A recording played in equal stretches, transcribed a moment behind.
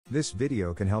This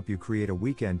video can help you create a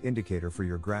weekend indicator for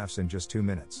your graphs in just 2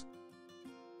 minutes.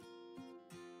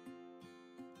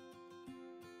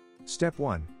 Step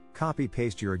 1.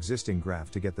 Copy-paste your existing graph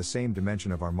to get the same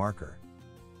dimension of our marker.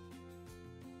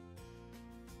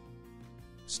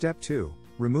 Step 2.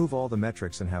 Remove all the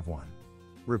metrics and have one.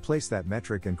 Replace that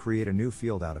metric and create a new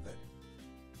field out of it.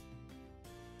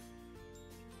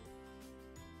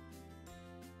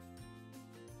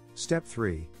 Step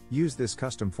 3. Use this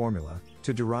custom formula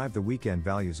to derive the weekend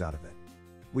values out of it.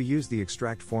 We use the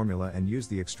extract formula and use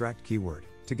the extract keyword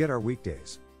to get our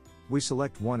weekdays. We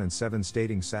select 1 and 7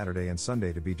 stating Saturday and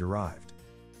Sunday to be derived.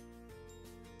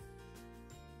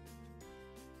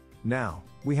 Now,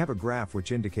 we have a graph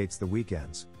which indicates the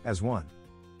weekends as 1.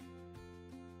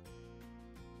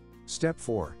 Step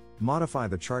 4. Modify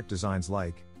the chart designs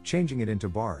like changing it into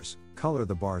bars, color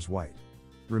the bars white.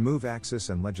 Remove axis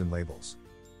and legend labels.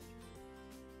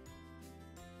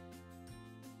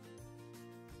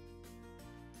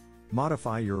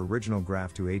 Modify your original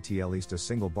graph to at least a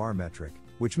single bar metric,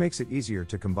 which makes it easier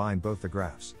to combine both the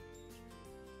graphs.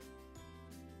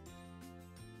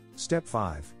 Step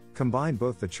 5. Combine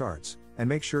both the charts, and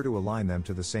make sure to align them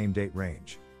to the same date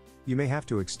range. You may have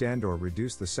to extend or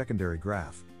reduce the secondary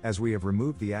graph, as we have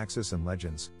removed the axis and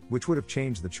legends, which would have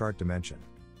changed the chart dimension.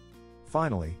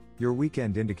 Finally, your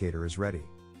weekend indicator is ready.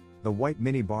 The white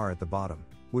mini bar at the bottom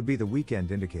would be the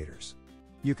weekend indicators.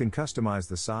 You can customize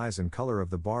the size and color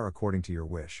of the bar according to your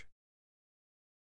wish.